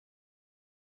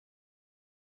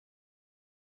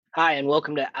Hi, and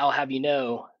welcome to I'll Have You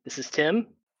Know. This is Tim,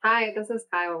 Hi, this is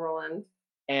Kyle Rowland.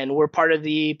 and we're part of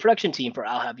the production team for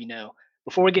I'll Have You Know.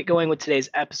 Before we get going with today's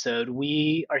episode,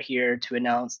 we are here to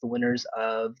announce the winners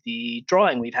of the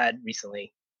drawing we've had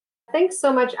recently. Thanks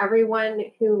so much, everyone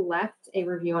who left a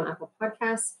review on Apple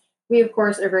Podcasts. We, of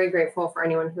course, are very grateful for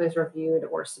anyone who has reviewed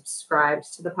or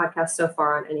subscribed to the podcast so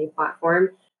far on any platform.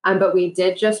 But we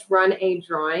did just run a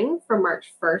drawing from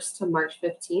March 1st to March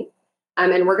 15th.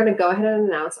 And we're going to go ahead and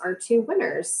announce our two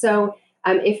winners. So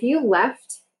if you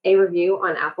left a review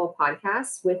on Apple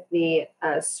Podcasts with the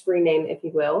screen name, if you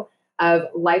will, of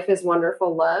Life is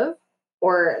Wonderful Love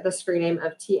or the screen name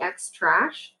of TX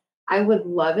Trash, I would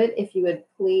love it if you would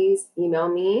please email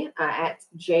me at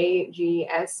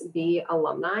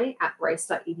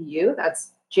jgsbalumni@rice.edu.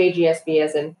 That's JGSB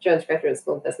as in Jones Graduate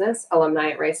School of Business,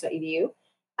 alumni@rice.edu.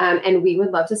 And we would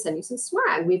love to send you some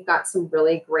swag. We've got some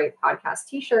really great podcast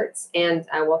t-shirts and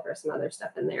we'll throw some other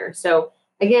stuff in there. So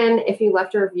again, if you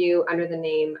left a review under the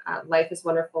name Life is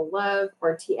Wonderful Love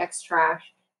or TX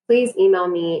Trash, please email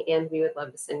me and we would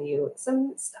love to send you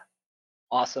some stuff.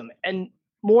 Awesome. And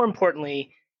more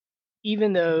importantly,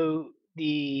 even though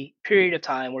the period of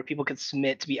time where people could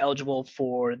submit to be eligible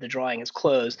for the drawing is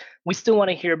closed, we still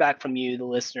want to hear back from you, the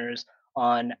listeners,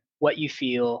 on what you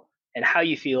feel and how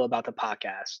you feel about the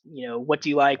podcast. What do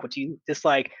you like? What do you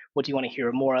dislike? What do you want to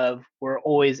hear more of? We're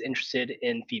always interested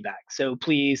in feedback. So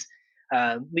please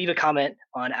leave a comment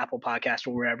on Apple Podcast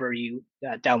or wherever you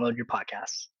download your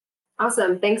podcasts.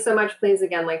 Awesome. Thanks so much. Please,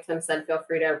 again, like Tim said, feel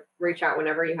free to reach out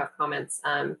whenever you have comments.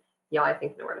 Y'all, I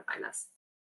think, know where to find us.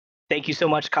 Thank you so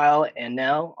much, Kyle. And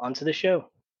now on to the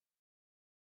show.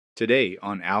 Today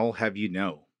on I'll Have You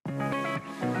Know.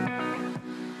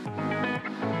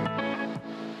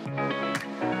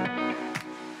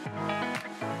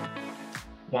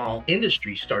 While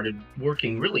industry started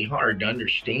working really hard to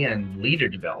understand leader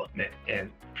development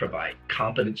and provide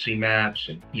competency maps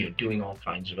and doing all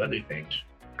kinds of other things,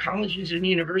 colleges and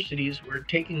universities were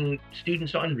taking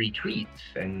students on retreats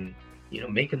and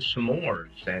making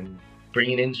s'mores and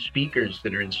bringing in speakers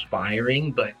that are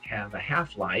inspiring but have a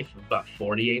half-life of about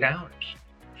 48 hours.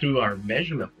 Through our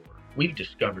measurement work, we've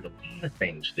discovered a lot of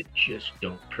things that just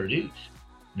don't produce,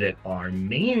 that are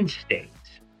mainstays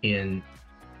in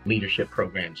leadership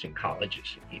programs in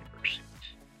colleges and universities.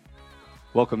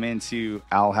 Welcome into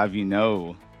I'll Have You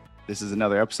Know. This is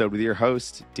another episode with your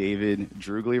host, David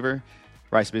Druglever,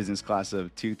 Rice Business Class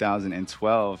of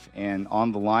 2012. And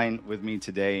on the line with me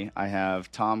today, I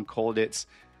have Tom Kolditz.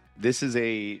 This is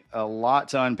a lot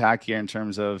to unpack here in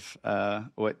terms of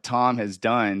what Tom has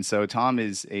done. So Tom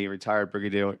is a retired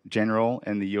brigadier general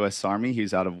in the U.S. Army.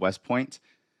 He's out of West Point.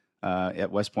 At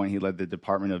West Point, he led the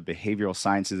Department of Behavioral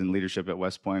Sciences and Leadership at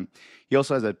West Point. He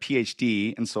also has a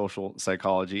PhD in social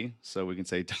psychology, so we can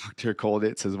say Dr.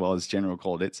 Kolditz as well as General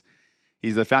Kolditz.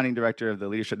 He's the founding director of the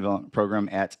Leadership Development Program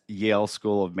at Yale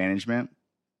School of Management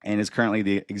and is currently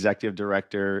the executive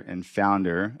director and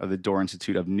founder of the Dorr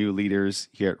Institute of New Leaders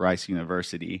here at Rice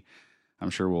University.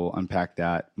 I'm sure we'll unpack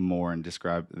that more and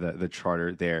describe the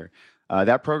charter there.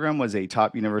 That program was a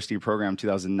top university program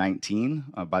 2019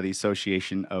 by the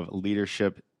Association of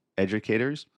Leadership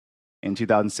Educators. In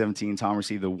 2017, Tom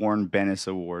received the Warren Bennis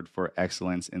Award for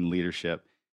Excellence in Leadership.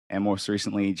 And most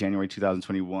recently, January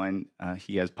 2021,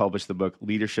 he has published the book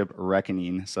Leadership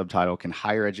Reckoning, subtitle Can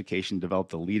Higher Education Develop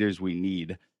the Leaders We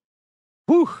Need?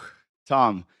 Whew.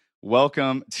 Tom,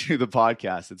 welcome to the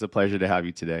podcast. It's a pleasure to have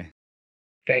you today.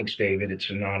 Thanks, David. It's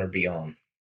an honor to be on.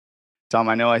 Tom,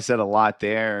 I know I said a lot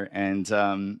there, and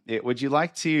would you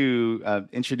like to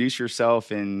introduce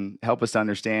yourself and help us to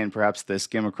understand perhaps the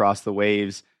skim across the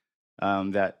waves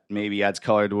that maybe adds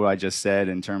color to what I just said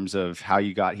in terms of how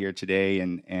you got here today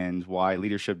and why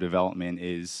leadership development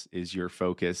is your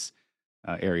focus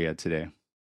area today?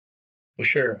 Well,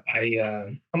 sure.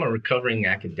 I'm a recovering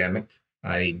academic.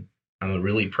 I'm a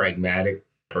really pragmatic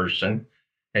person,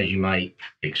 as you might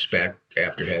expect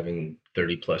after having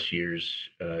 30 plus years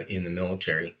in the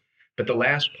military. But the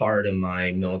last part of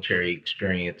my military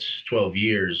experience, 12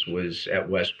 years, was at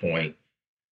West Point,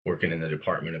 working in the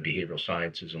Department of Behavioral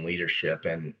Sciences and Leadership.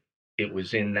 And it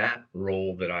was in that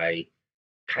role that I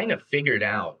kind of figured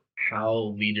out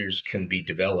how leaders can be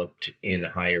developed in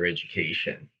higher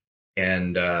education.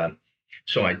 And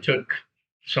so I took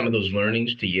some of those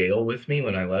learnings to Yale with me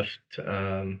when I left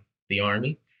the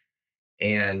Army,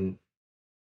 and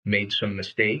made some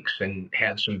mistakes and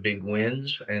had some big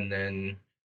wins. And then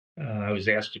I was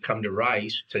asked to come to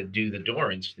Rice to do the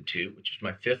Dorr Institute, which is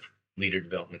my fifth leader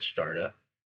development startup.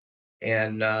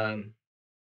 And I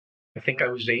think I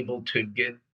was able to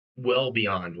get well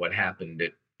beyond what happened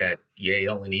at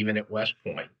Yale and even at West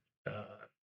Point.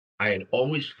 I had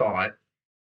always thought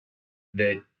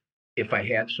that if I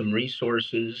had some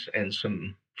resources and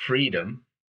some freedom,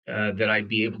 that I'd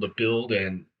be able to build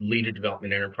a leader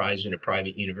development enterprise in a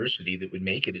private university that would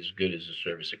make it as good as the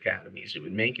service academies. It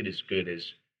would make it as good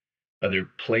as other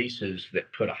places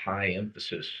that put a high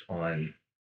emphasis on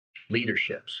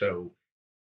leadership. So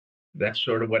that's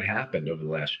sort of what happened over the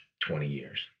last 20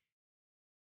 years.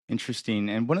 Interesting.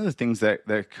 And one of the things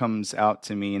that comes out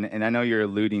to me, and I know you're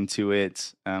alluding to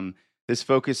it, this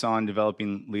focus on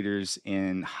developing leaders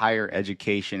in higher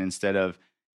education instead of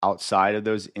outside of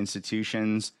those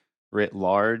institutions writ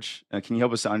large. Can you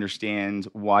help us to understand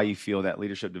why you feel that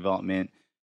leadership development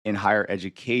in higher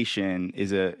education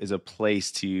is a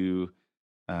place to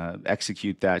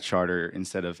execute that charter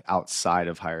instead of outside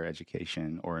of higher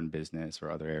education or in business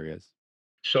or other areas?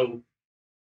 So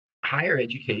higher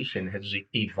education has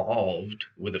evolved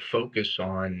with a focus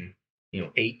on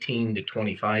 18 to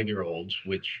 25-year-olds,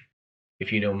 which,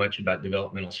 if you know much about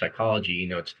developmental psychology,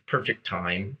 it's the perfect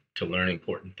time to learn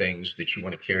important things that you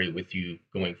want to carry with you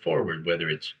going forward, whether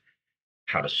it's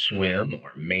how to swim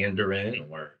or Mandarin,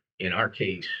 or in our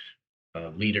case,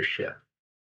 leadership.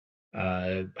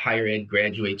 Higher ed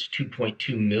graduates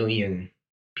 2.2 million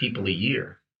people a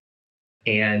year.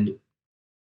 And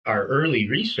our early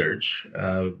research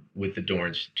with the Dorr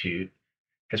Institute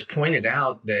has pointed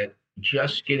out that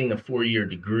just getting a 4-year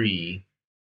degree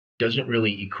doesn't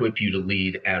really equip you to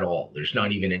lead at all. There's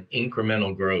not even an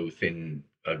incremental growth in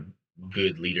a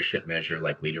good leadership measure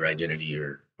like leader identity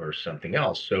or something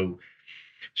else.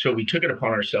 So we took it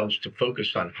upon ourselves to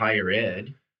focus on higher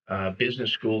ed.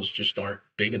 Business schools just aren't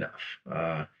big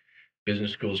enough.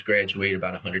 Business schools graduate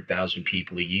about 100,000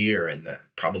 people a year, and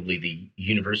probably the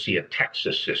University of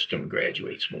Texas system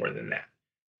graduates more than that.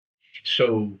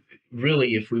 So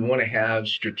really, if we want to have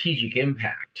strategic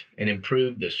impact and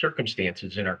improve the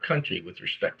circumstances in our country with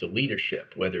respect to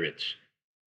leadership, whether it's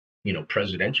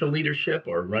presidential leadership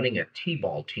or running a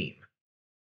T-ball team,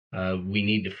 we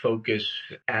need to focus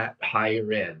at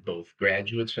higher ed, both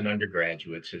graduates and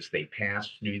undergraduates, as they pass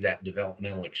through that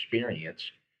developmental experience.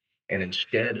 And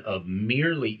instead of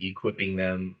merely equipping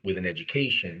them with an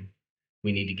education,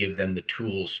 we need to give them the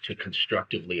tools to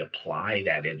constructively apply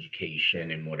that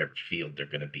education in whatever field they're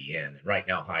going to be in. And right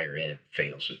now, higher ed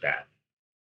fails at that.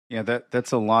 Yeah,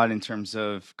 that's a lot in terms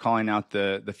of calling out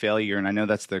the failure. And I know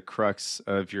that's the crux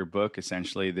of your book,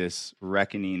 essentially, this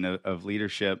reckoning of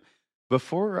leadership.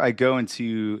 Before I go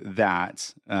into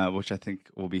that, which I think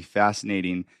will be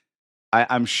fascinating,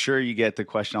 I'm sure you get the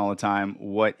question all the time,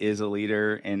 what is a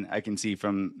leader? And I can see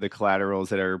from the collaterals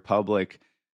that are public,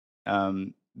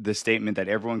 the statement that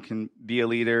everyone can be a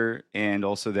leader, and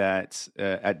also that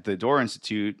at the Dorr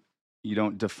Institute, you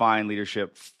don't define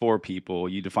leadership for people.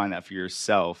 You define that for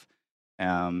yourself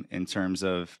in terms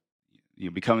of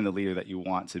becoming the leader that you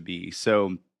want to be.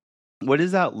 So what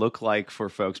does that look like for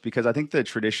folks? Because I think the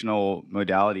traditional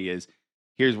modality is,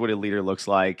 here's what a leader looks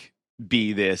like,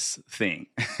 be this thing.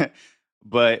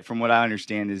 But from what I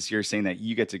understand is you're saying that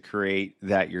you get to create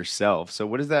that yourself. So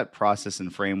what does that process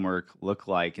and framework look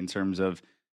like in terms of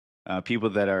people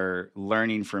that are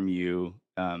learning from you,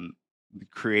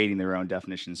 creating their own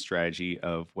definition strategy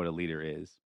of what a leader is?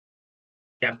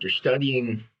 After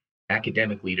studying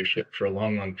academic leadership for a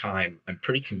long, long time, I'm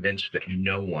pretty convinced that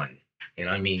no one,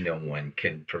 and I mean no one,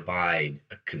 can provide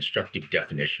a constructive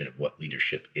definition of what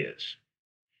leadership is.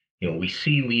 We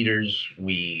see leaders,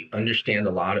 we understand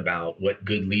a lot about what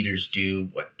good leaders do,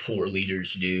 what poor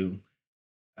leaders do.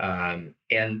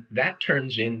 And that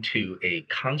turns into a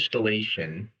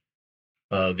constellation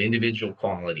of individual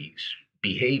qualities,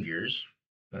 behaviors,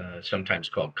 sometimes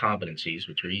called competencies,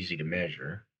 which are easy to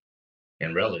measure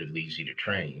and relatively easy to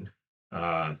train.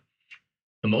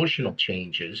 Emotional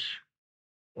changes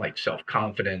like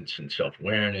self-confidence and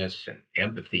self-awareness and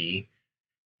empathy,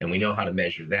 and we know how to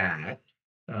measure that.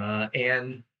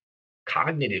 And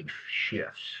cognitive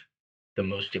shifts, the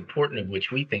most important of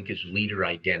which we think is leader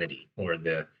identity, or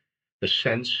the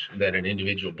sense that an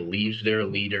individual believes they're a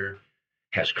leader,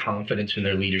 has confidence in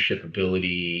their leadership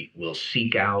ability, will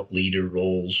seek out leader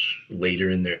roles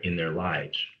later in their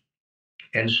lives.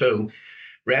 And so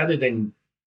rather than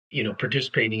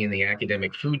participating in the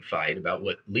academic food fight about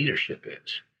what leadership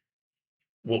is,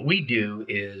 what we do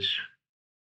is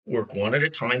work one at a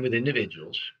time with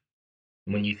individuals.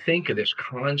 When you think of this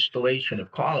constellation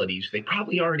of qualities, they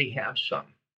probably already have some.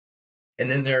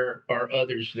 And then there are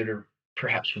others that are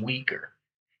perhaps weaker.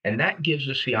 And that gives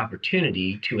us the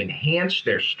opportunity to enhance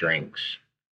their strengths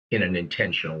in an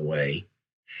intentional way,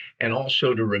 and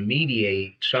also to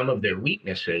remediate some of their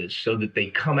weaknesses so that they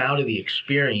come out of the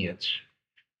experience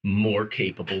more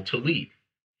capable to lead.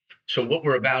 So what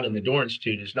we're about in the Door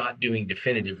Institute is not doing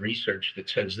definitive research that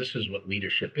says this is what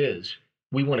leadership is.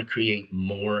 We want to create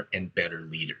more and better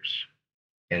leaders.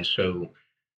 And so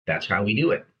that's how we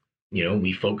do it.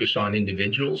 We focus on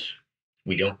individuals.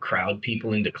 We don't crowd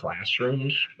people into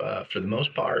classrooms. For the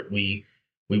most part, we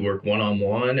work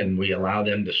one-on-one, and we allow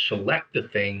them to select the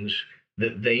things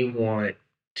that they want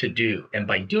to do. And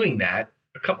by doing that,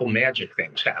 a couple magic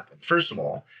things happen. First of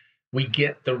all, we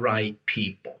get the right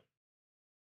people.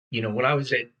 When I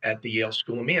was at the Yale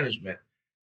School of Management,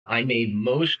 I made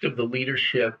most of the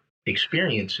leadership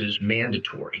experiences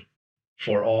mandatory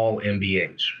for all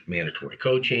MBAs, mandatory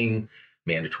coaching,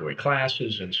 mandatory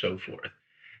classes, and so forth.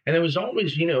 And there was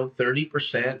always, 30%,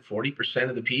 40%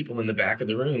 of the people in the back of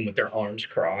the room with their arms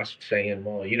crossed saying,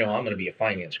 well, I'm going to be a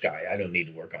finance guy. I don't need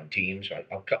to work on teams.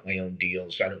 I'll cut my own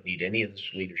deals. I don't need any of this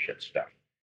leadership stuff.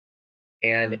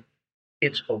 And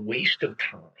it's a waste of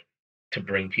time to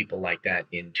bring people like that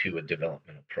into a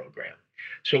developmental program.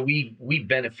 So we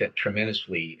benefit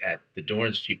tremendously at the Door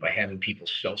Institute by having people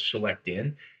self-select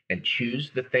in and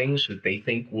choose the things that they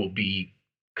think will be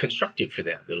constructive for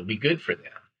them, that'll be good for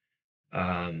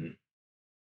them.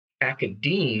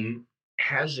 Academe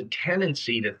has a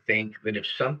tendency to think that if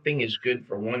something is good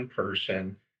for one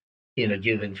person in a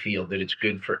given field, that it's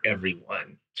good for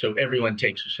everyone. So everyone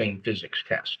takes the same physics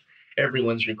test.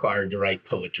 Everyone's required to write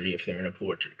poetry if they're in a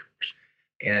poetry course.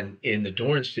 And in the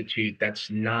Door Institute,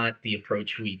 that's not the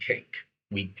approach we take.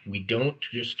 We don't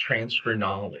just transfer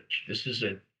knowledge. This is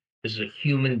a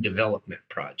human development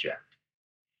project.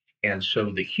 And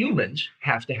so the humans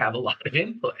have to have a lot of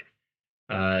input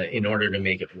in order to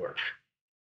make it work.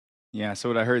 Yeah. So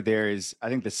what I heard there is, I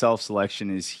think the self-selection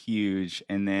is huge,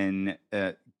 and then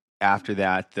after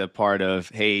that, the part of,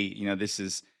 hey, this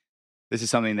is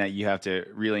something that you have to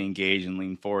really engage and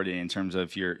lean forward in terms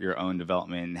of your own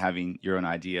development and having your own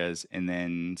ideas, and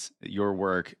then your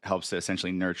work helps to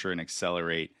essentially nurture and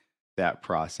accelerate that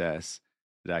process.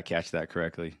 Did I catch that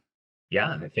correctly?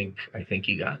 Yeah, I think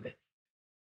you got it.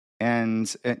 And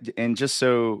just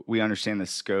so we understand the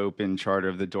scope and charter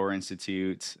of the Door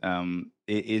Institute,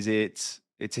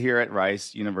 it's here at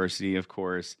Rice University, of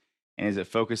course, and is it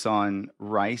focused on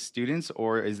Rice students,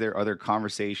 or is there other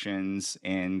conversations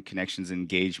and connections,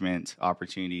 engagement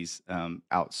opportunities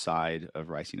outside of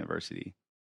Rice University?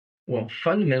 Well,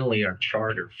 fundamentally, our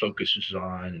charter focuses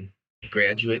on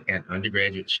graduate and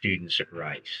undergraduate students at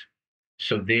Rice.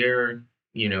 So they're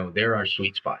our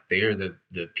sweet spot. They are the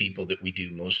people that we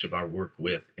do most of our work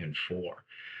with and for.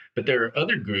 But there are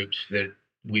other groups that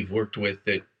we've worked with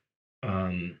that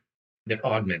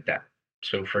augment that.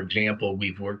 So, for example,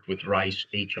 we've worked with Rice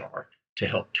HR to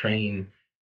help train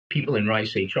people in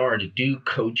Rice HR to do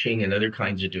coaching and other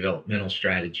kinds of developmental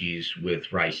strategies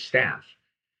with Rice staff.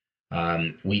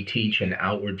 We teach an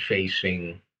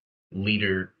outward-facing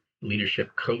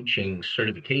leadership coaching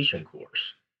certification course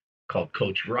called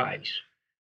Coach Rice.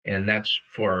 And that's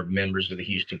for members of the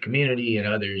Houston community and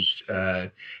others.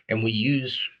 And we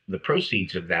use the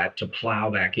proceeds of that to plow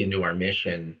back into our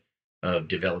mission of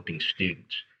developing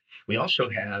students. We also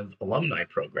have alumni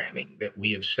programming that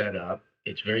we have set up.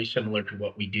 It's very similar to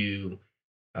what we do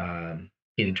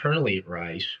internally at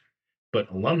Rice, but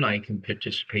alumni can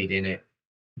participate in it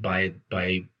by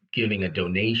giving a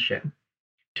donation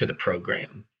to the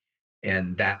program.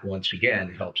 And that, once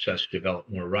again, helps us develop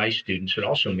more Rice students. It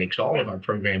also makes all of our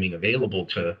programming available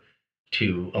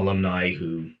to alumni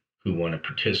who want to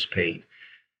participate.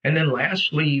 And then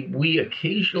lastly, we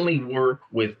occasionally work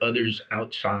with others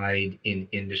outside in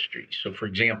industry. So, for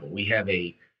example, we have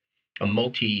a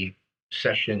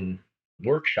multi-session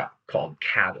workshop called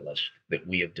Catalyst that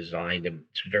we have designed, and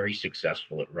it's very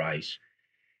successful at Rice.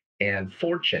 And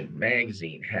Fortune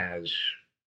magazine has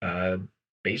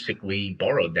basically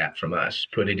borrowed that from us,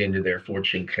 put it into their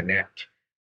Fortune Connect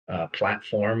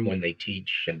platform when they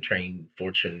teach and train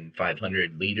Fortune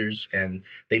 500 leaders, and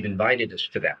they've invited us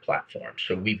to that platform.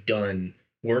 So we've done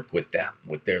work with them,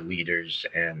 with their leaders,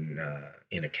 and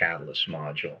in a Catalyst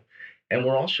module. And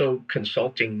we're also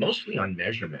consulting mostly on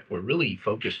measurement. We're really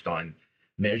focused on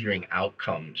measuring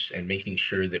outcomes and making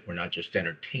sure that we're not just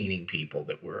entertaining people,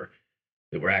 that we're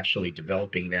actually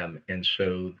developing them. And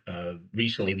so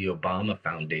recently the Obama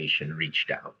Foundation reached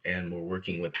out, and we're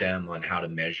working with them on how to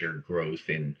measure growth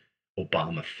in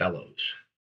Obama fellows.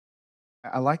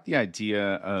 I like the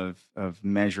idea of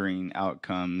measuring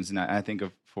outcomes, and I think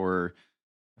for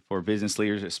business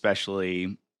leaders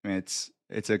especially, it's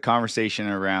a conversation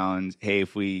around, hey,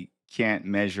 if we can't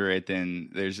measure it, then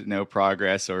there's no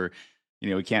progress, or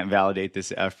we can't validate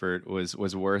this effort was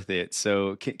worth it.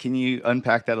 So can you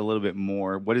unpack that a little bit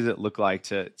more? What does it look like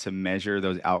to measure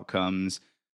those outcomes?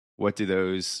 what do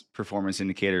those performance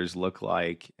indicators look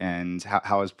like, and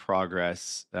how is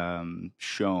progress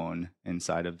shown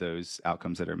inside of those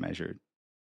outcomes that are measured?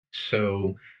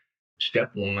 So,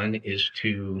 step one is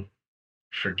to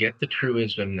forget the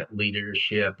truism that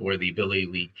leadership or the ability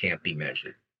to lead can't be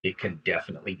measured. It can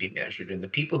definitely be measured. And the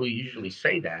people who usually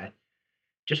say that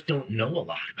just don't know a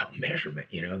lot about measurement.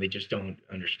 They just don't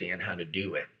understand how to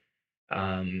do it.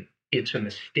 It's a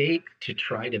mistake to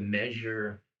try to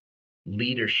measure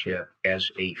leadership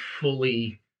as a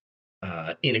fully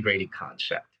integrated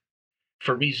concept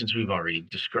for reasons we've already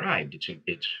described.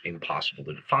 It's impossible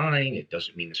to define. It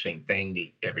doesn't mean the same thing to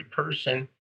every person.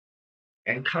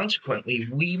 And consequently,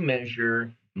 we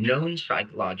measure known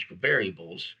psychological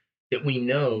variables that we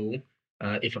know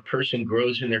if a person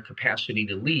grows in their capacity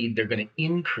to lead, they're going to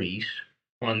increase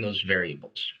on those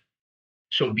variables.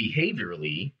 So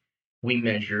behaviorally, we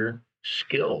measure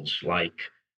skills like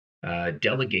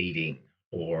delegating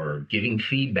or giving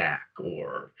feedback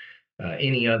or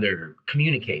any other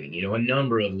communicating, a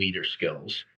number of leader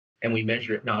skills. And we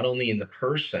measure it not only in the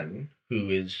person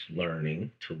who is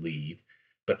learning to lead,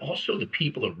 but also the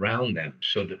people around them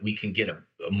so that we can get a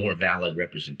more valid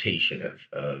representation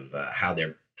of how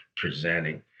they're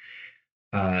presenting.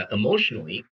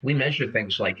 Emotionally, we measure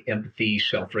things like empathy,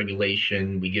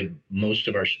 self-regulation. We give most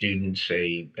of our students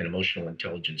an emotional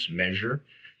intelligence measure,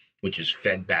 which is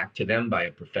fed back to them by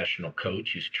a professional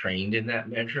coach who's trained in that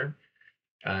measure.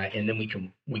 And then we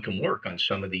can work on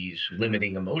some of these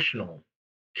limiting emotional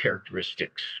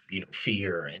characteristics,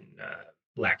 fear and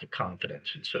lack of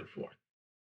confidence and so forth.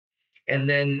 And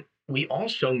then we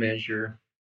also measure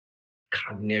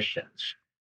cognitions.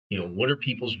 What are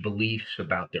people's beliefs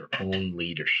about their own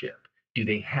leadership? Do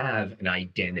they have an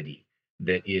identity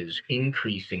that is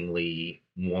increasingly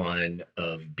one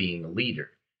of being a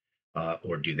leader,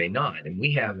 or do they not? And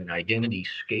we have an identity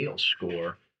scale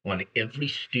score on every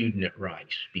student at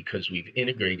Rice because we've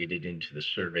integrated it into the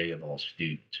survey of all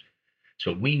students.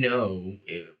 So we know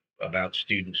about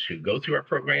students who go through our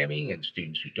programming and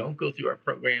students who don't go through our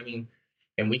programming,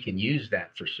 and we can use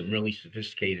that for some really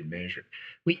sophisticated measure.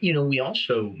 We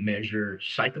also measure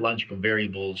psychological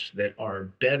variables that are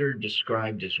better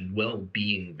described as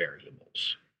well-being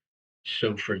variables.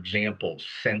 So, for example,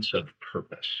 sense of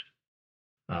purpose,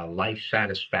 life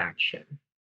satisfaction,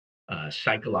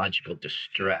 psychological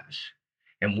distress.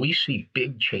 And we see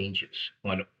big changes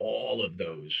on all of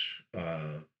those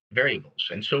variables.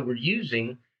 And so we're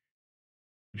using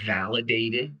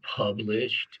validated,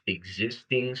 published,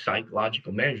 existing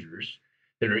psychological measures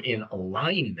that are in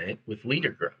alignment with leader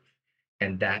growth.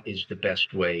 And that is the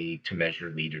best way to measure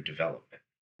leader development.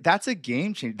 That's a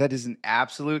game changer. That is an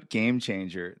absolute game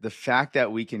changer. The fact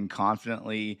that we can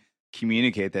confidently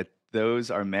communicate that those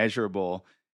are measurable,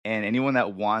 and anyone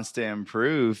that wants to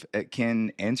improve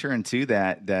can enter into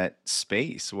that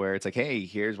space where it's like, hey,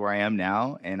 here's where I am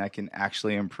now, and I can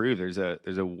actually improve. There's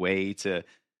a way to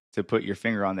put your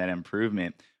finger on that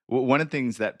improvement. One of the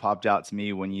things that popped out to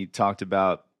me when you talked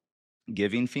about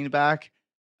giving feedback,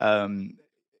 um,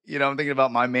 I'm thinking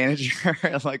about my manager.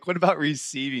 Like, what about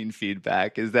receiving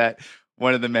feedback? Is that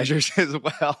one of the measures as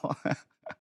well?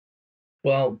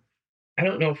 Well, I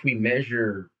don't know if we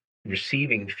measure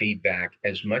receiving feedback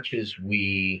as much as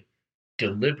we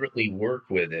deliberately work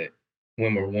with it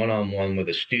when we're one-on-one with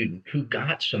a student who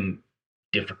got some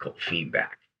difficult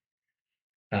feedback.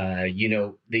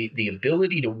 The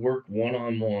ability to work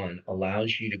one-on-one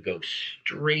allows you to go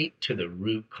straight to the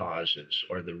root causes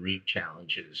or the root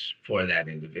challenges for that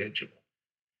individual.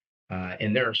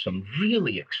 And there are some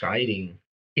really exciting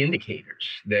indicators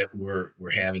that we're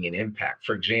having an impact.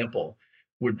 For example,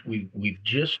 we've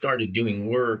just started doing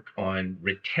work on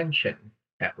retention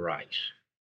at Rice,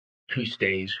 who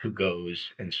stays, who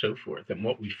goes, and so forth. And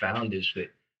what we found is that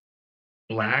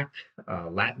Black,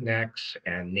 Latinx,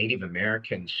 and Native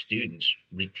American students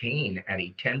retain at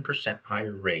a 10%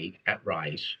 higher rate at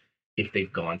Rice if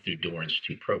they've gone through Door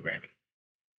Institute programming.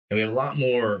 And we have a lot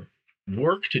more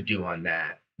work to do on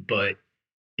that, but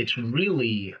it's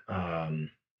really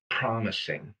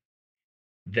promising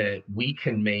that we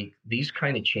can make these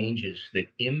kind of changes that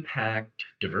impact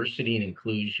diversity and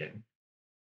inclusion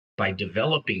by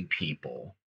developing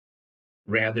people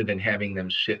rather than having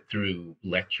them sit through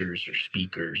lectures or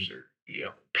speakers or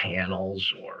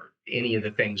panels or any of the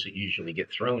things that usually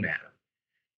get thrown at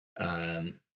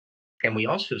them. And we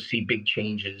also see big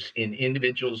changes in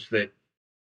individuals that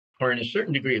are in a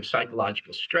certain degree of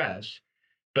psychological stress,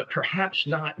 but perhaps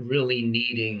not really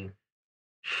needing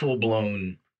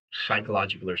full-blown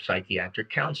psychological or psychiatric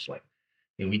counseling.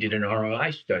 And we did an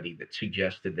ROI study that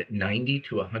suggested that 90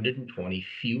 to 120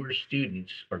 fewer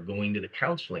students are going to the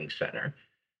counseling center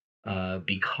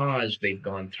because they've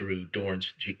gone through Door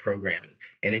Institute programming.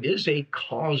 And it is a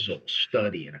causal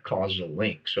study and a causal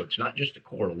link. So it's not just a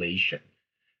correlation.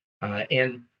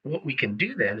 And what we can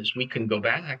do then is we can go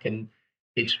back, and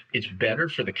it's better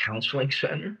for the counseling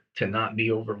center to not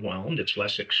be overwhelmed. It's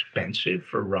less expensive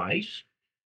for Rice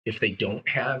if they don't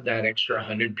have that extra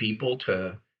 100 people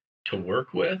to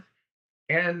work with.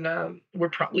 And we're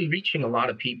probably reaching a lot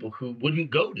of people who wouldn't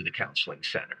go to the counseling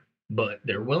center, but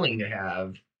they're willing to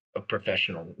have a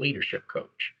professional leadership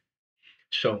coach.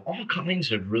 So all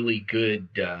kinds of really good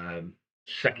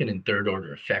second and third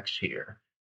order effects here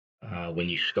when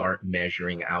you start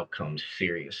measuring outcomes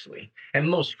seriously. And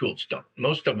most schools don't.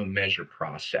 Most of them measure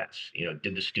process.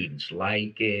 Did the students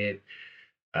like it?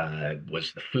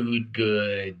 Was the food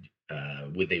good?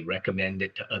 Would they recommend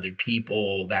it to other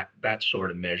people? That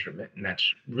sort of measurement, and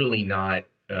that's really not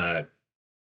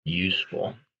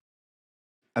useful.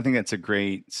 I think that's a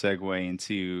great segue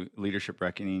into Leadership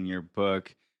Reckoning, your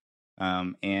book.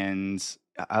 And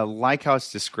I like how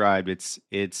it's described.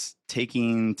 It's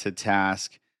taking to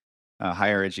task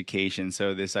higher education.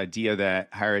 So this idea that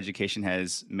higher education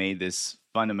has made this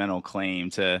fundamental claim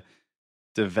to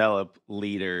develop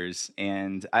leaders,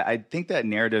 and I think that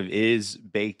narrative is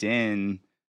baked in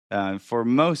for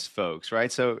most folks,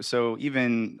 right? So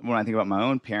even when I think about my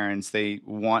own parents, they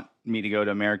want me to go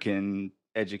to American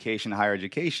education, higher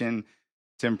education,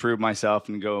 to improve myself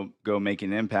and go make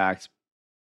an impact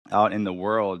out in the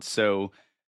world. So,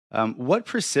 what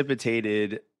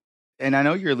precipitated, and I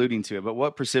know you're alluding to it, but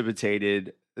what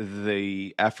precipitated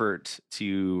the effort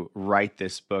to write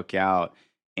this book out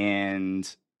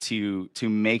and to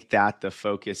make that the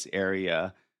focus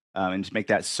area, and to make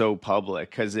that so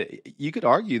public? Because you could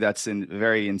argue that's a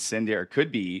very incendiary,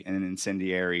 could be an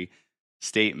incendiary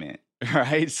statement,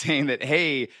 right? Saying that,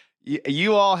 hey,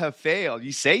 you all have failed.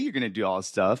 You say you're going to do all this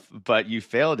stuff, but you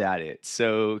failed at it.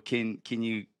 So can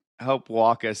you help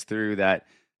walk us through that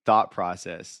thought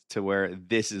process to where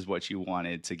this is what you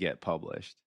wanted to get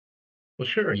published? Well,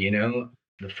 sure.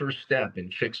 The first step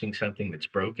in fixing something that's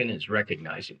broken is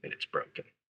recognizing that it's broken.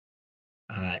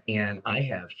 And I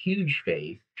have huge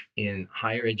faith in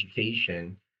higher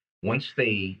education once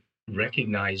they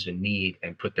recognize a need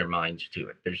and put their minds to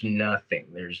it. There's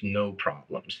no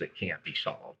problems that can't be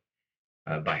solved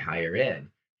by higher ed.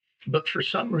 But for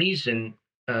some reason,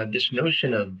 this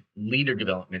notion of leader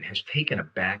development has taken a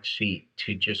back seat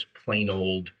to just plain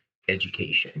old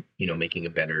education, making a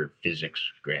better physics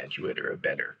graduate or a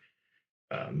better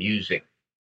music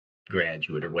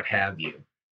graduate or what have you.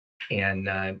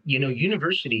 And,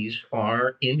 universities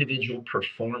are individual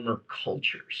performer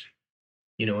cultures.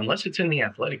 Unless it's in the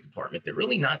athletic department, they're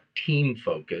really not team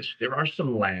focused. There are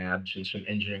some labs and some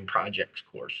engineering projects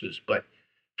courses, but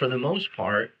for the most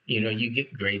part, you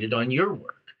get graded on your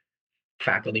work.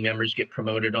 Faculty members get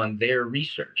promoted on their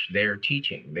research, their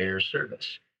teaching, their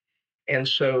service. And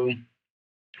so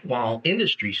while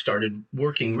industry started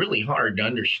working really hard to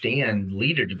understand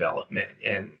leader development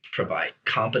and provide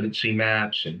competency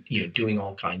maps and doing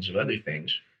all kinds of other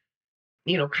things,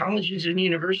 colleges and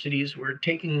universities were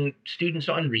taking students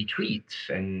on retreats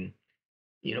and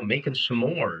making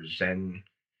s'mores and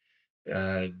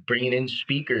bringing in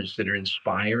speakers that are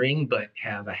inspiring but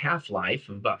have a half-life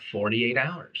of about 48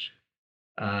 hours.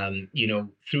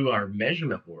 Through our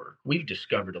measurement work, we've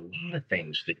discovered a lot of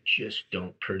things that just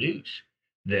don't produce,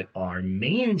 that are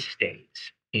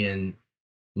mainstays in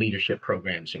leadership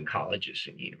programs in colleges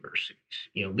and universities.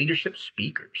 Leadership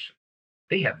speakers,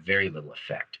 they have very little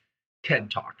effect.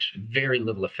 TED Talks, very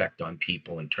little effect on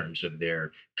people in terms of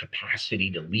their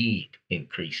capacity to lead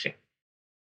increasing.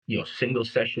 Single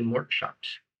session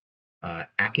workshops,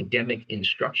 academic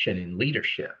instruction in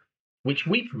leadership, which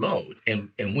we promote and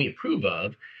we approve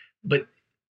of, but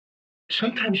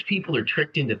sometimes people are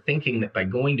tricked into thinking that by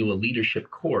going to a leadership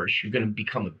course, you're going to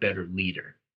become a better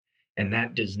leader. And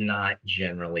that does not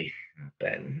generally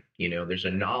happen. There's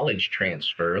a knowledge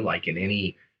transfer like in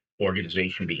any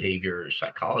organization behavior or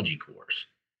psychology course.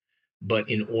 But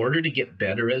in order to get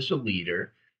better as a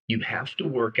leader, you have to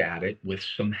work at it with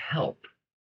some help.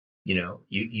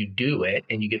 You do it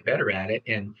and you get better at it.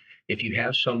 And if you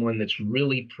have someone that's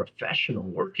really professional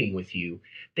working with you,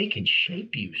 they can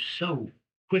shape you so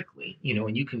quickly,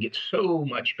 and you can get so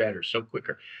much better so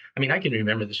quicker. I mean, I can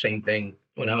remember the same thing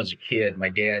when I was a kid. My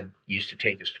dad used to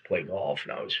take us to play golf,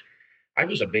 and I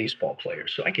was a baseball player,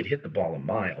 so I could hit the ball a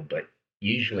mile, but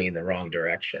usually in the wrong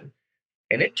direction.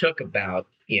 And it took about,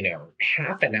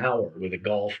 half an hour with a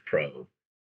golf pro,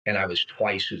 and I was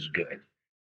twice as good.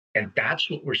 And that's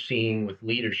what we're seeing with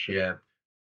leadership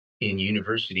in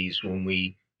universities when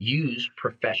we use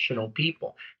professional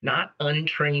people, not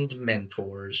untrained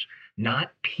mentors,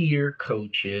 not peer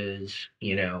coaches,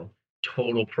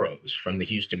 total pros from the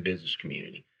Houston business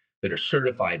community that are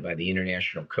certified by the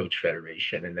International Coach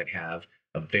Federation and that have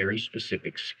a very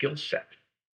specific skill set.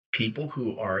 People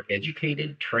who are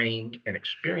educated, trained, and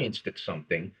experienced at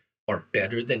something are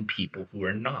better than people who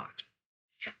are not.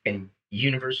 And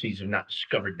universities have not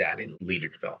discovered that in leader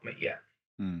development yet.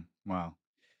 Wow.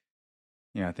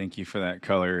 Yeah, thank you for that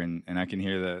color, and I can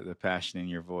hear the passion in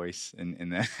your voice in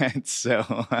that. So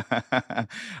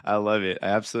I love it. I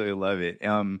absolutely love it.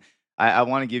 I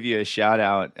want to give you a shout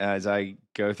out as I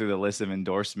go through the list of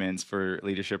endorsements for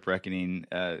Leadership Reckoning.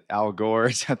 Al Gore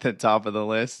is at the top of the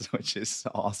list, which is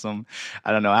awesome.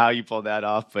 I don't know how you pulled that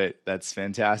off, but that's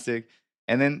fantastic.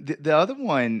 And then the other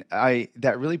one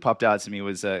that really popped out to me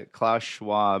was Klaus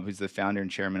Schwab, who's the founder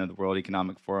and chairman of the World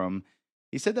Economic Forum.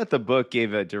 He said that the book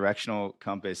gave a directional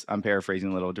compass, I'm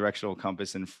paraphrasing a little, directional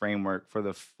compass and framework for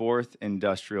the fourth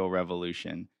industrial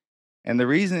revolution. And the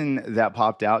reason that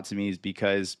popped out to me is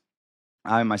because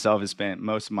I myself have spent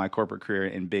most of my corporate career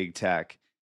in big tech.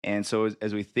 And so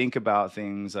as we think about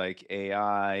things like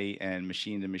AI and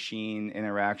machine to machine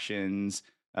interactions,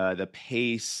 the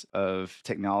pace of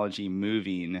technology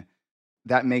moving,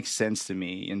 that makes sense to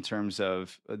me in terms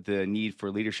of the need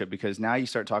for leadership, because now you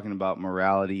start talking about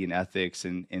morality and ethics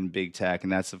in big tech,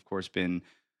 and that's of course been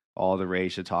all the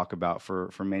rage to talk about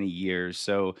for many years.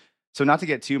 So not to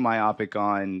get too myopic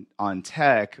on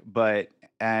tech, but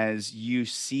as you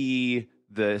see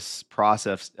this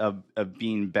process of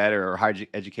being better, or higher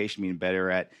education being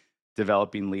better at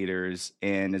developing leaders,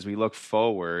 and as we look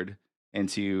forward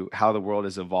into how the world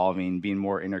is evolving, being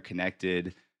more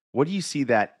interconnected, what do you see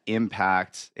that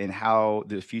impact and how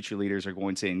the future leaders are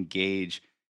going to engage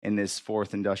in this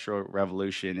fourth industrial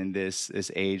revolution, in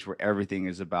this age where everything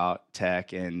is about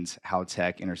tech and how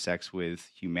tech intersects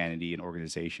with humanity and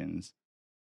organizations?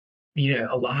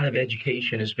 A lot of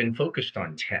education has been focused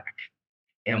on tech.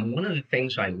 And one of the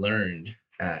things I learned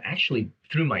actually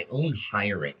through my own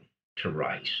hiring to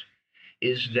Rice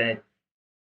is that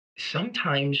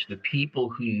sometimes the people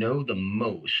who know the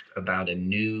most about a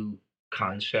new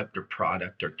concept or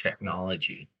product or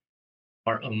technology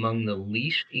are among the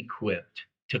least equipped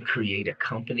to create a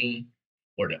company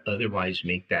or to otherwise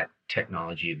make that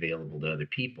technology available to other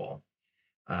people.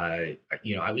 I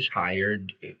was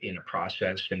hired in a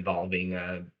process involving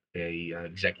a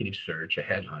executive search, a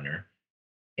headhunter,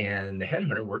 and the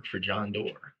headhunter worked for John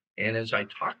Doerr. And as I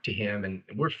talked to him, and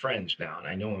we're friends now, and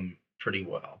I know him pretty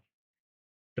well,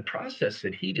 the process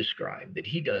that he described that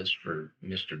he does for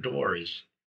Mr. Doerr is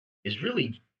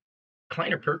really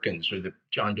Kleiner Perkins, or the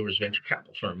John Doerr's venture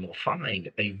capital firm, will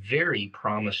find a very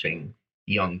promising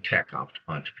young tech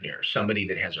entrepreneur, somebody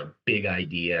that has a big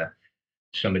idea,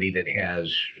 somebody that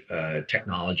has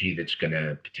technology that's going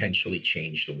to potentially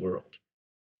change the world.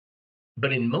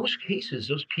 But in most cases,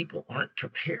 those people aren't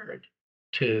prepared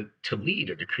to lead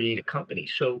or to create a company.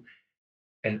 So,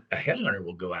 and a headhunter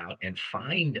will go out and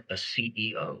find a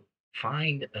CEO,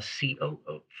 find a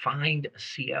COO, find a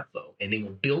CFO, and they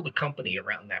will build a company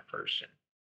around that person.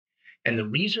 And the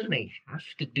reason they have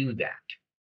to do that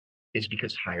is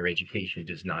because higher education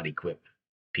does not equip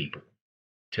people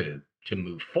to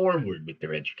move forward with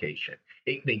their education.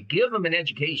 They give them an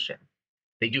education.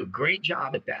 They do a great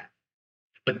job at that,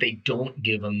 but they don't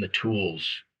give them the tools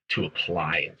to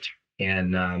apply it.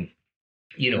 And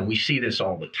we see this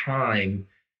all the time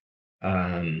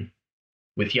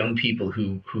with young people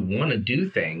who want to do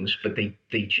things, but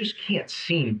they just can't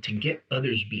seem to get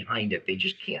others behind it. They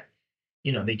just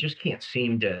can't,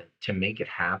 seem to make it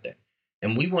happen.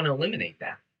 And we want to eliminate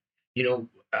that.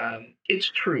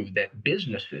 It's true that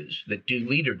businesses that do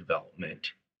leader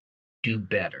development do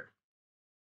better,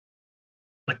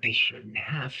 but they shouldn't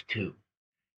have to.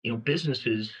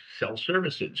 Businesses sell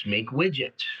services, make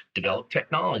widgets, develop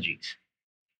technologies.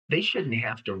 They shouldn't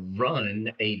have to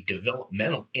run a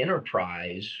developmental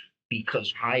enterprise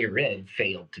because higher ed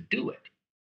failed to do it.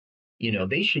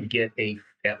 They should get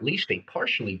at least a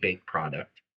partially baked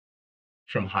product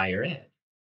from higher ed.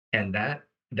 And that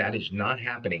is not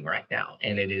happening right now.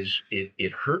 And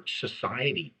it hurts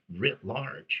society writ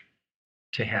large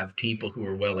to have people who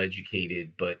are well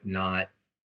educated but not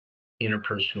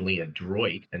interpersonally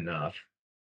adroit enough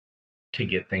to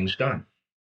get things done.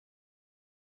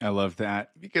 I love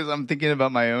that, because I'm thinking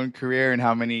about my own career and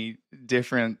how many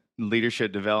different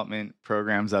leadership development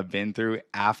programs I've been through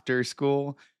after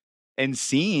school, and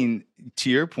seeing, to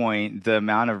your point, the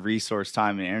amount of resource,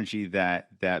 time, and energy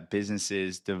that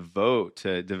businesses devote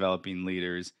to developing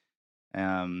leaders.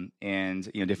 and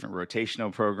different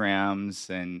rotational programs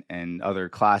and other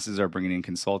classes are bringing in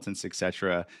consultants,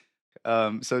 etc.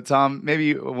 So Tom,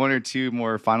 maybe one or two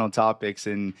more final topics,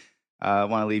 and I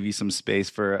want to leave you some space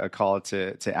for a call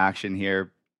to action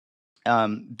here.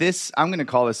 This I'm going to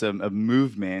call this a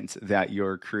movement that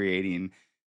you're creating,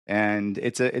 and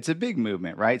it's a big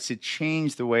movement, right? To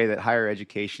change the way that higher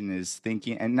education is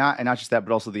thinking, and not just that,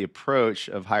 but also the approach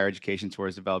of higher education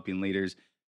towards developing leaders.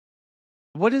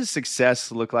 What does success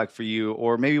look like for you,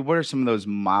 or maybe what are some of those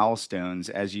milestones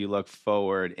as you look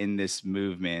forward in this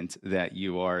movement that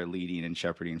you are leading and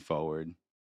shepherding forward?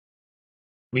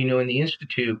 We know in the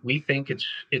Institute, we think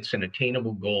it's an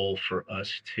attainable goal for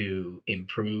us to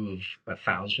improve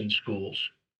 1,000 schools,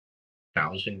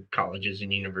 1,000 colleges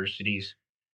and universities,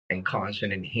 and cause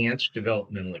an enhanced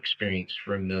developmental experience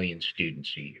for 1 million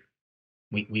students a year.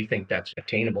 We think that's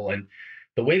attainable. And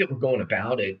the way that we're going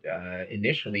about it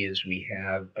initially is we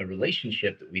have a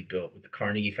relationship that we built with the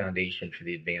Carnegie Foundation for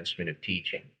the Advancement of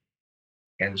Teaching.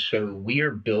 And so we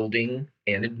are building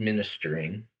and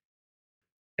administering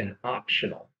an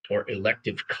optional or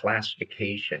elective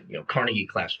classification. Carnegie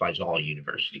classifies all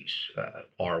universities,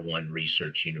 R1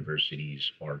 research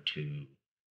universities, R2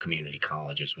 community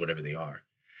colleges, whatever they are.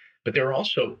 But there are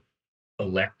also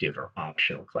elective or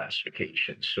optional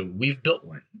classifications. So we've built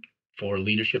one for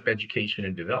leadership education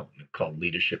and development called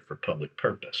Leadership for Public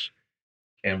Purpose.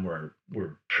 And we're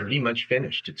pretty much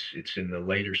finished. It's in the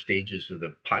later stages of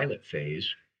the pilot phase.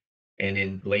 And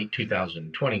in late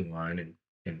 2021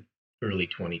 and early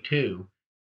 22,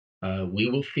 we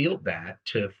will field that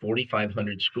to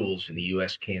 4,500 schools in the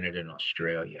US, Canada, and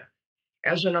Australia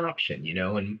as an option,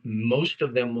 and most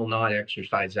of them will not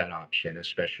exercise that option,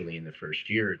 especially in the first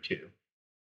year or two.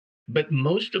 But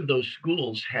most of those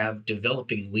schools have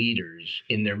developing leaders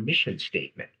in their mission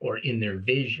statement or in their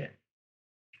vision.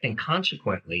 And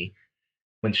consequently,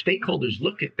 when stakeholders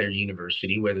look at their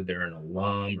university, whether they're an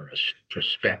alum or a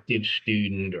prospective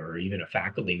student or even a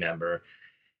faculty member,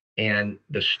 and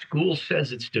the school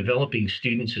says it's developing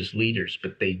students as leaders,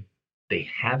 but they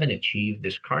haven't achieved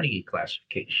this Carnegie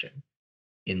classification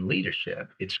in leadership,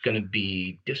 it's going to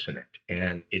be dissonant,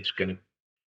 and it's going to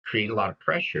create a lot of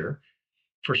pressure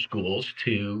for schools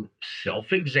to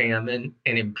self-examine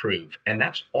and improve. And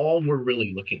that's all we're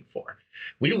really looking for.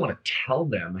 We don't want to tell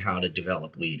them how to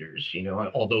develop leaders,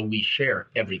 although we share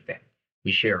everything.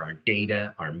 We share our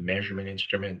data, our measurement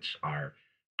instruments, our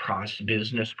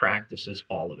business practices,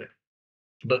 all of it.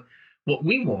 But what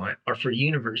we want are for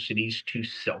universities to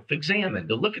self-examine,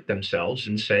 to look at themselves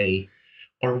and say,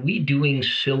 are we doing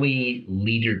silly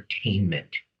leadertainment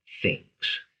things?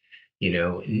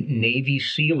 Navy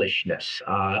SEALishness.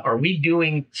 Are we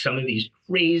doing some of these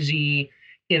crazy,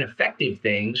 ineffective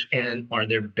things? And are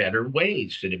there better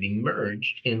ways that have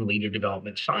emerged in leader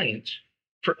development science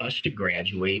for us to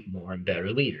graduate more and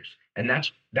better leaders? And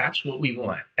that's what we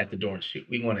want at the Dorn Institute.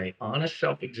 We want an honest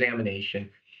self-examination.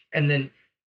 And then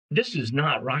this is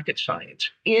not rocket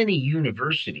science. Any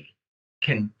university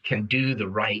can do the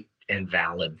right and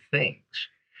valid things.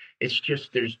 It's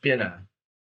just there's been a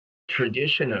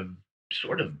tradition of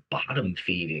sort of bottom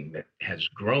feeding that has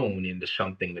grown into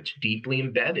something that's deeply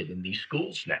embedded in these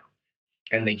schools now.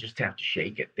 And they just have to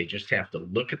shake it. They just have to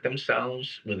look at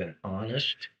themselves with an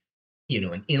honest,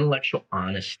 an intellectual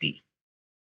honesty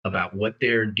about what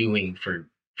they're doing for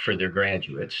their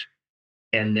graduates,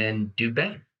 and then do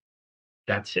better.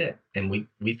 That's it. And we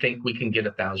think we can get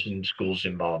 1,000 schools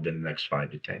involved in the next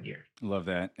 5 to 10 years. Love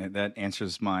that. And that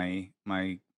answers my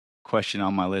question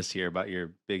on my list here about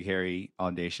your big, hairy,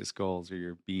 audacious goals, or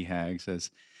your BHAGs, as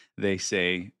they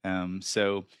say.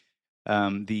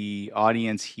 The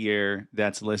audience here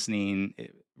that's listening,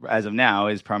 as of now,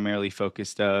 is primarily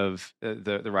focused of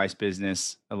the Rice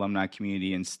Business alumni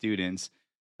community and students.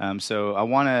 So I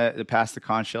want to pass the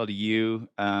conch shell to you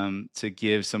to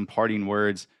give some parting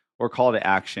words or call to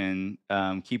action,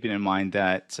 keeping in mind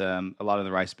that a lot of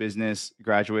the Rice Business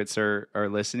graduates are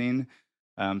listening.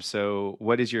 So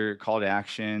what is your call to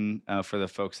action for the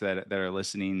folks that are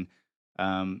listening,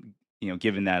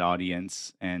 given that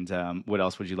audience? And what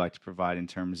else would you like to provide in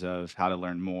terms of how to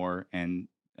learn more and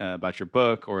about your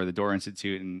book or the Dorr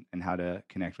Institute, and how to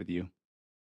connect with you?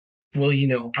 Well,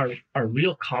 our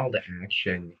real call to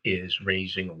action is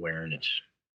raising awareness.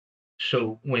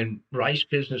 So when Rice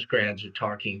Business grads are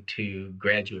talking to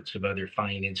graduates of other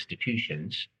fine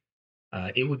institutions,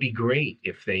 it would be great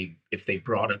if they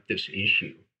brought up this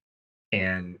issue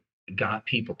and got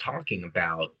people talking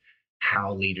about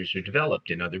how leaders are developed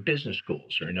in other business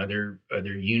schools or in other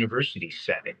university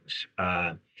settings.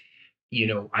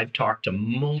 I've talked to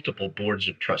multiple boards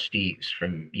of trustees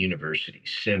from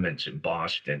universities, Simmons in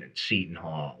Boston and Seton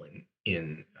Hall and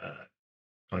in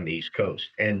on the East Coast.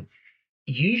 And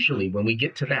usually when we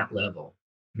get to that level,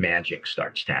 magic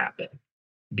starts to happen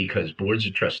because boards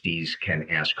of trustees can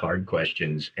ask hard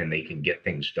questions and they can get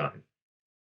things done.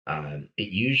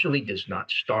 It usually does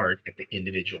not start at the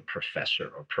individual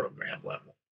professor or program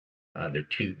level. They're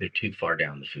too far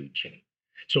down the food chain.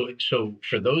 So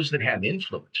for those that have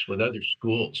influence with other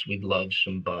schools, we'd love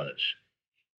some buzz.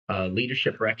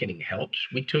 Leadership Reckoning helps.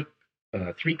 We took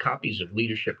 3 copies of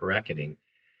Leadership Reckoning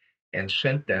and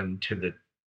sent them to the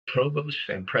provosts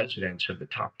and presidents of the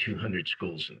top 200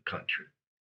 schools in the country.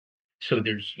 So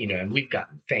there's, and we've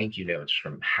gotten thank you notes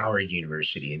from Howard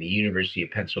University and the University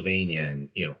of Pennsylvania and,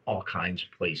 all kinds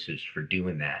of places for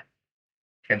doing that.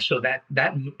 And so that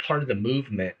part of the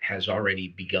movement has already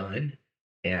begun.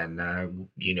 And,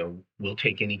 we'll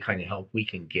take any kind of help we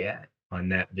can get on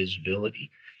that visibility.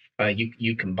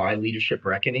 You can buy Leadership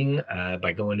Reckoning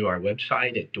by going to our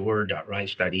website at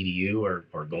door.rice.edu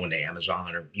or going to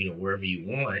Amazon or, wherever you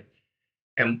want.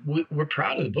 And we're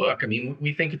proud of the book. I mean,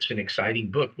 we think it's an exciting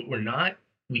book, but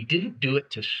we didn't do it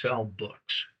to sell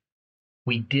books.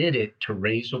 We did it to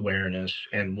raise awareness,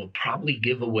 and we'll probably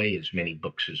give away as many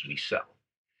books as we sell.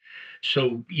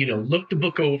 So, look the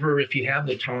book over if you have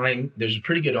the time. There's a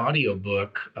pretty good audio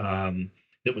book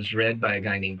that was read by a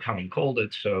guy named Tom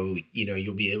Kolditz. So,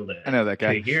 you'll be able to, I know that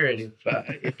guy. to hear it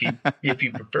if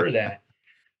you prefer that.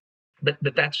 But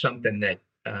that's something that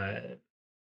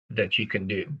you can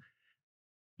do.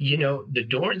 The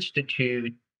Door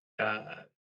Institute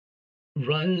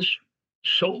runs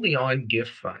solely on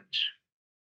gift funds.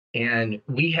 And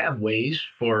we have ways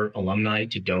for alumni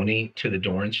to donate to the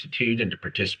Door Institute and to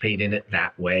participate in it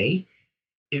that way.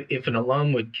 If an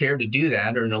alum would care to do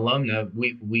that, or an alumna,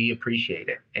 we appreciate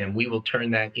it. And we will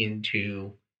turn that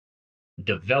into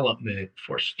development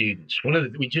for students.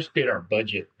 We just did our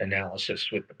budget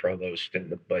analysis with the provost and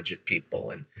the budget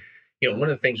people. And, one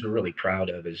of the things we're really proud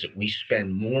of is that we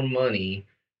spend more money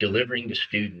delivering to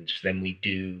students than we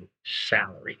do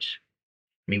salaries.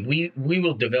 I mean, we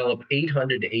will develop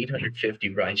 800 to 850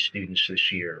 Rice students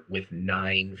this year with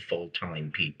 9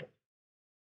 full-time people.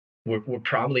 We're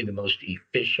probably the most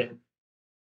efficient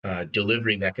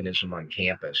delivery mechanism on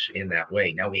campus in that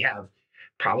way. Now we have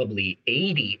probably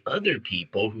 80 other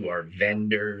people who are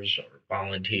vendors or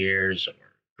volunteers or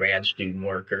grad student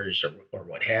workers or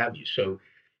what have you. So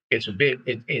it's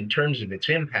in terms of its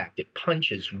impact, it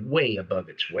punches way above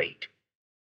its weight.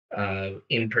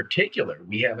 In particular,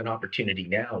 we have an opportunity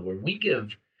now where we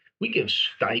give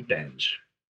stipends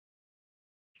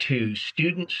to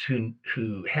students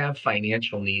who have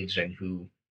financial needs and who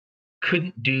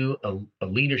couldn't do a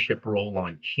leadership role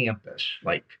on campus,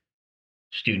 like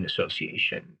student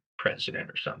association president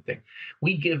or something.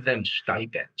 We give them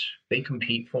stipends. They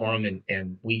compete for them,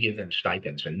 and we give them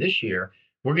stipends. And this year,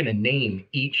 we're going to name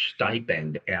each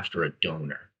stipend after a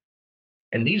donor.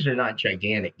 And these are not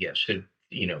gigantic gifts. They're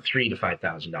 $3,000 to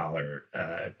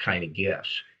 $5,000 kind of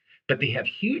gifts, but they have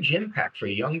huge impact for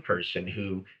a young person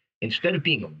who, instead of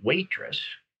being a waitress,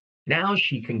 now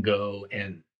she can go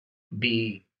and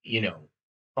be,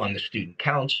 on the student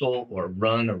council or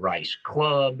run a Rice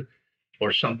club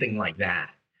or something like that.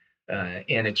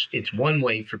 And it's one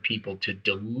way for people to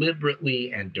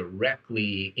deliberately and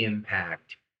directly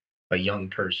impact a young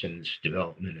person's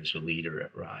development as a leader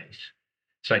at Rice.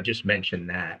 So I just mentioned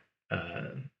that.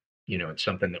 It's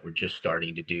something that we're just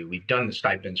starting to do. We've done the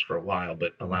stipends for a while,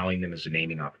 but allowing them as a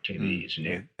naming opportunity is new.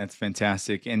 Yeah, that's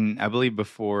fantastic. And I believe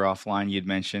before offline, you'd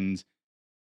mentioned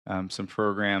some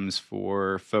programs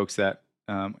for folks that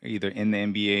either in the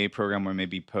MBA program or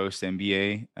maybe post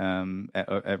MBA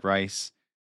at Rice.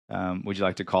 Would you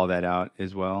like to call that out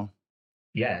as well?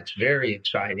 Yeah, it's very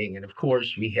exciting. And of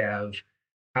course, we have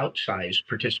outsized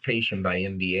participation by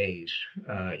MBAs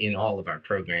in all of our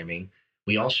programming.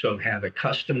 We also have a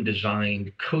custom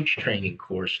designed coach training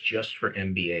course just for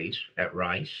MBAs at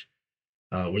Rice.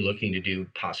 We're looking to do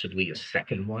possibly a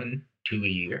second one, 2 a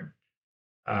year.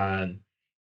 I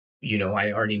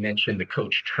already mentioned the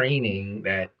coach training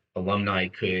that alumni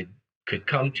could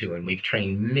come to, and we've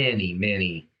trained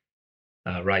many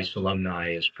Rice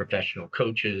alumni as professional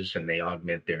coaches, and they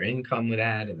augment their income with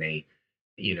that, and they,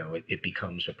 it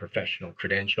becomes a professional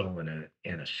credential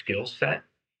and a skill set.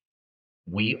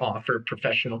 We offer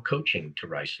professional coaching to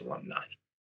Rice alumni,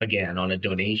 again, on a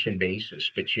donation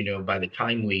basis. But, by the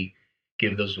time we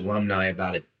give those alumni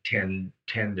about a 10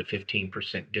 to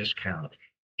 15% discount,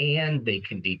 and they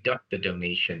can deduct the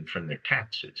donation from their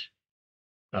taxes,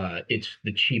 it's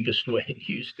the cheapest way in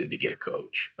Houston to get a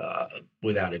coach,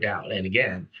 without a doubt. And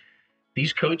again,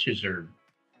 these coaches are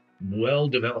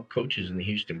well-developed coaches in the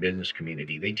Houston business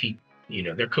community. They teach,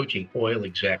 they're coaching oil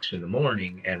execs in the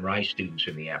morning and Rice students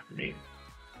in the afternoon.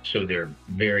 So they're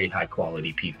very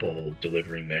high-quality people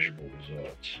delivering measurable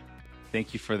results.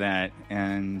 Thank you for that.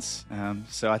 And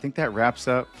so I think that wraps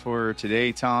up for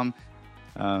today, Tom,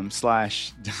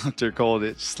 slash Dr.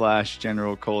 Kolditz slash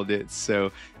General Kolditz.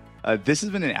 So this has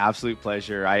been an absolute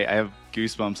pleasure. I have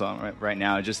goosebumps on right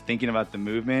now, just thinking about the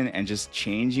movement and just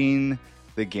changing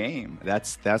the game.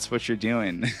 That's what you're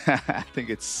doing. I think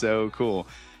it's so cool.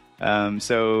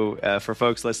 So for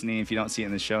folks listening, if you don't see it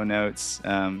in the show notes,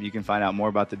 you can find out more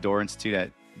about the Doerr Institute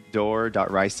at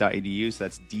doerr.rice.edu. So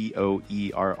that's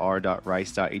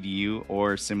doerr.rice.edu.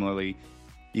 Or similarly,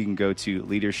 you can go to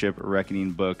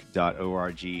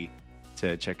leadershipreckoningbook.org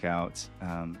to check out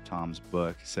Tom's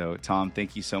book. So Tom,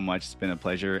 thank you so much. It's been a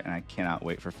pleasure, and I cannot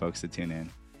wait for folks to tune in.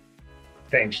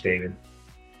 Thanks, David.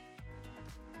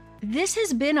 This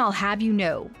has been I'll Have You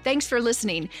Know. Thanks for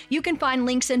listening. You can find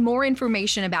links and more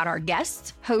information about our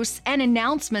guests, hosts, and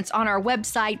announcements on our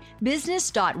website,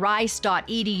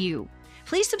 business.rice.edu.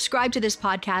 Please subscribe to this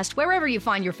podcast wherever you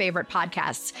find your favorite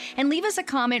podcasts, and leave us a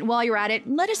comment while you're at it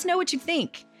and let us know what you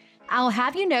think. I'll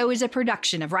Have You Know is a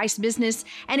production of Rice Business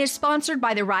and is sponsored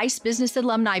by the Rice Business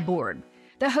Alumni Board.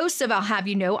 The hosts of I'll Have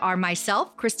You Know are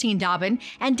myself, Christine Dobbin,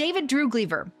 and David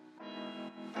Druglever.